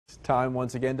Time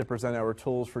once again to present our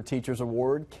Tools for Teachers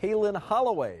Award. Kaylan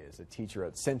Hollaway is a teacher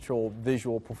at Central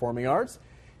Visual Performing Arts.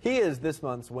 He is this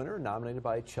month's winner, nominated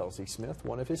by Chelsea Smith,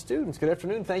 one of his students. Good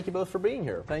afternoon. Thank you both for being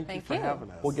here. Thank you for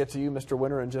having us. We'll get to you, Mr.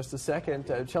 Winner, in just a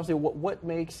second. Chelsea, what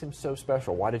makes him so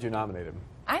special? Why did you nominate him?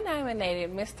 I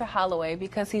nominated Mr. Hollaway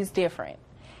because he's different.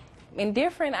 And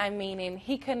different, I mean,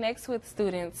 he connects with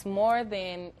students more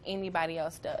than anybody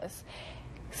else does.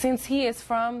 Since he is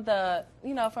from the,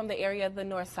 from the area of the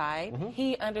north side,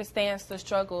 he understands the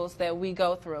struggles that we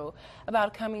go through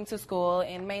about coming to school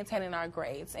and maintaining our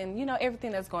grades and,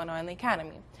 everything that's going on in the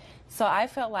economy. So I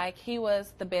felt like he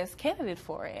was the best candidate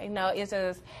for it. It's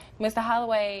just Mr.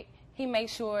 Hollaway, he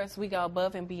makes sure we go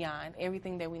above and beyond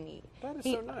everything that we need. That is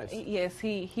so nice. Yes,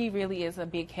 he really is a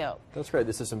big help. That's great.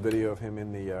 This is some video of him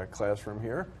in the classroom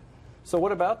here. So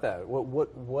what about that?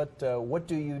 What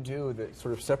do you do that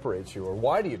sort of separates you, or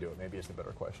why do you do it? Maybe is the better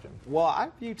question. Well, I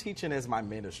view teaching as my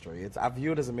ministry. I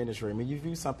view it as a ministry. I mean, you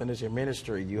view something as your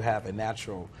ministry, you have a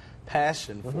natural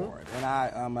passion for it. And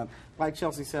I, like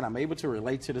Chelsea said, I'm able to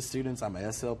relate to the students. I'm a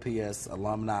SLPS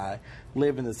alumni,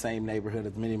 live in the same neighborhood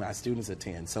as many of my students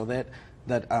attend. So that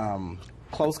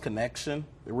close connection,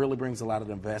 it really brings a lot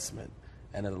of investment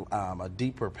and a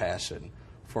deeper passion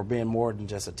for being more than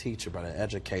just a teacher, but an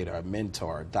educator, a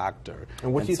mentor, a doctor,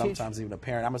 and sometimes even a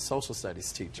parent. I'm a social studies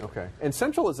teacher. Okay. And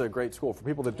Central is a great school. For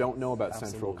people that don't know about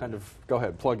Central, kind of go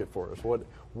ahead, plug it for us.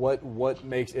 What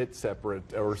makes it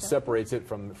separate, or separates it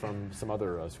from some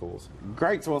other schools?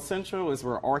 Great. Well, Central is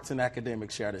where arts and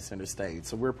academics share the center stage.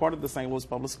 So we're part of the St. Louis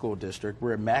Public School District.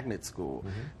 We're a magnet school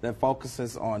that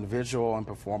focuses on visual and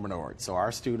performing arts. So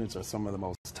our students are some of the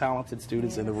most talented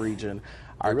students in the region.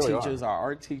 Our teachers, our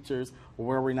art teachers,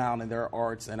 we're renowned in their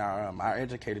arts, and our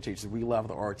educator teachers, we love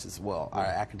the arts as well, our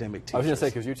academic teachers. I was going to say,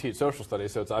 because you teach social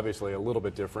studies, so it's obviously a little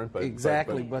bit different. But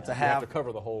exactly, but to have to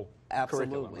cover the whole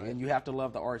curriculum, right? And you have to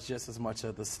love the arts just as much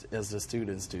as the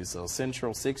students do. So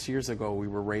Central, 6 years ago, we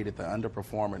were rated the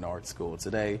underperforming art school.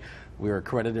 Today, we are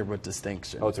accredited with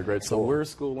distinction. Oh, it's a great school. So we're a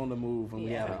school on the move, and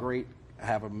we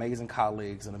have amazing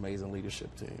colleagues and amazing leadership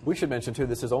team. We should mention too,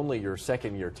 this is only your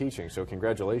second year teaching, so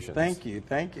congratulations. Thank you.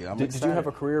 Did you have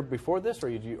a career before this, or are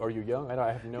you young?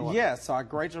 I have no idea. Yeah, so I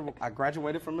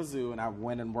graduated from Mizzou, and I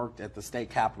went and worked at the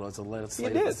state capitol as a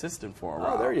legislative assistant for a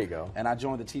while. Oh, there you go. And I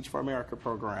joined the Teach for America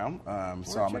program,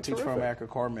 so I'm a Teach for America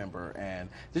Corps member, and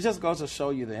it just goes to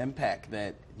show you the impact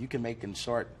that you can make in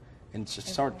short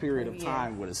period of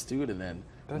time with a student. And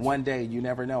one day, you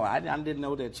never know. I didn't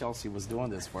know that Chelsea was doing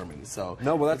this for me. So it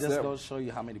just goes to show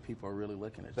you how many people are really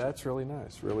looking at you. That's really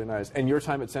nice, really nice. And your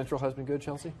time at Central has been good,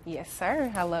 Chelsea? Yes, sir.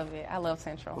 I love it. I love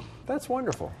Central. That's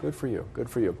wonderful. Good for you. Good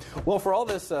for you. Well, for all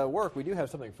this work, we do have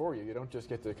something for you. You don't just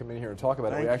get to come in here and talk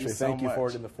about it. We actually thank you for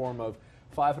it in the form of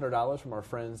 $500 from our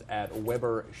friends at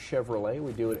Weber Chevrolet.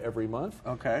 We do it every month.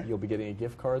 Okay. You'll be getting a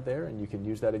gift card there, and you can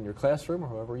use that in your classroom or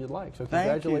however you'd like. So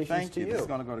congratulations to you. This is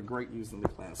going to go to great use in the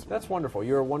classroom. That's wonderful.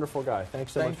 You're a wonderful guy.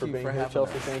 Thanks so much for being here,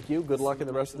 Chelsea. Thank you. Good luck in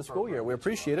the rest of the school year. We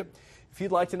appreciate it. If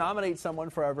you'd like to nominate someone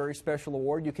for our very special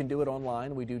award, you can do it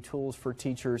online. We do Tools for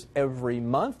Teachers every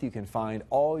month. You can find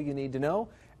all you need to know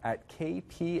at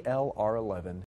KPLR11.